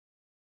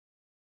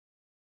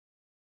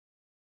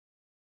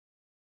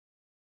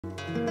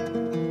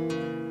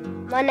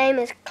My name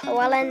is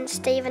Llewellyn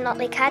Stephen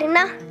Otley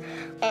Karina,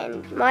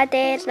 and my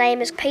dad's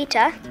name is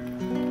Peter.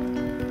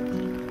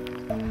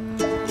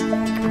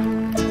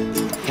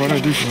 What do I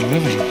do for a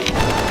living?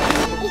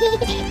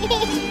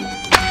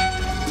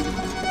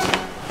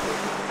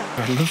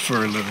 I live for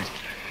a living.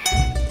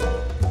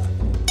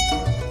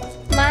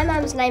 My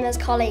mum's name is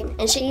Colleen,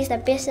 and she's the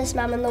bestest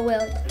mum in the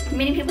world.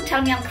 Many people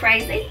tell me I'm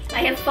crazy. I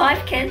have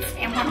 5 kids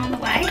and 1 on the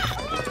way.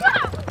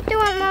 Do you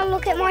want to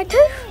look at my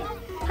tooth?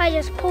 I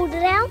just pulled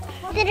it out.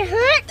 Did it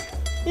hurt?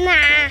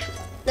 Nah.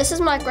 This is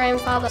my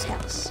grandfather's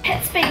house.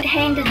 It's been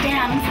handed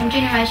down from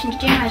generation to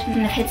generation,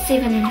 and I've had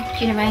 7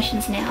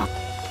 generations now.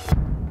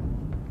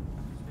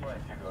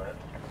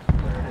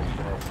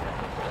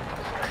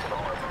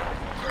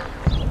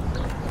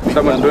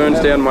 Someone burns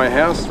down my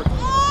house,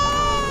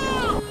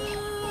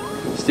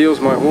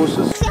 steals my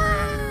horses.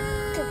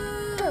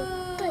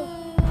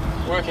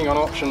 Working on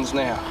options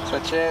now,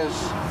 such as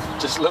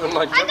just living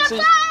like gypsy.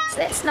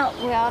 That's not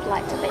where I'd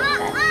like to be,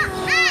 but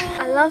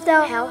I loved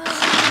our house.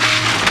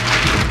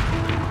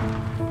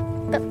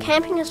 But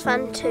camping is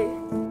fun too.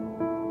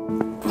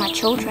 my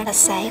children are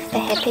safe,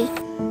 they're happy.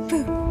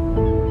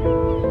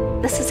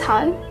 This is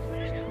home.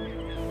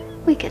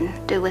 We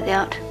can do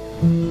without.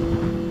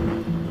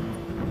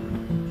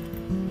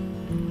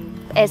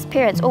 As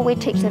parents, all we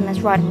teach them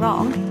is right and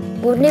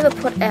wrong. We'll never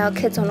put our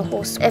kids on a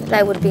horse if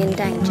they would be in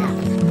danger.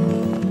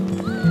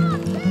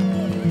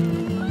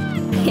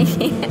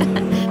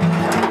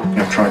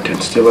 I've tried to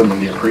instill in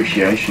them the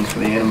appreciation for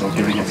the animal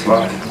giving its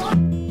life.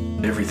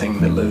 Everything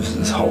that lives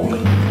is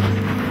holy.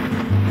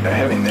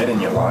 Having that in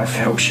your life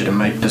helps you to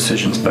make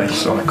decisions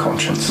based on a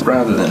conscience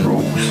rather than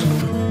rules.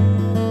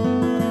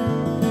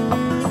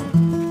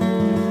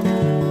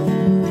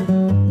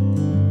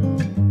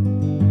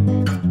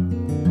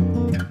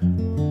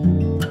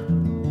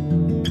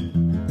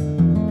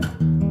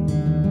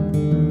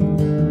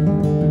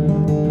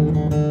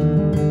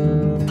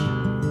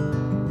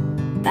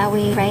 Are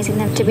we raising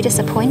them to be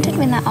disappointed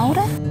when they're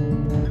older?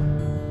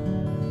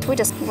 We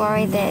just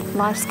worry that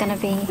life's going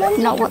to be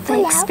not what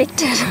they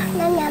expected.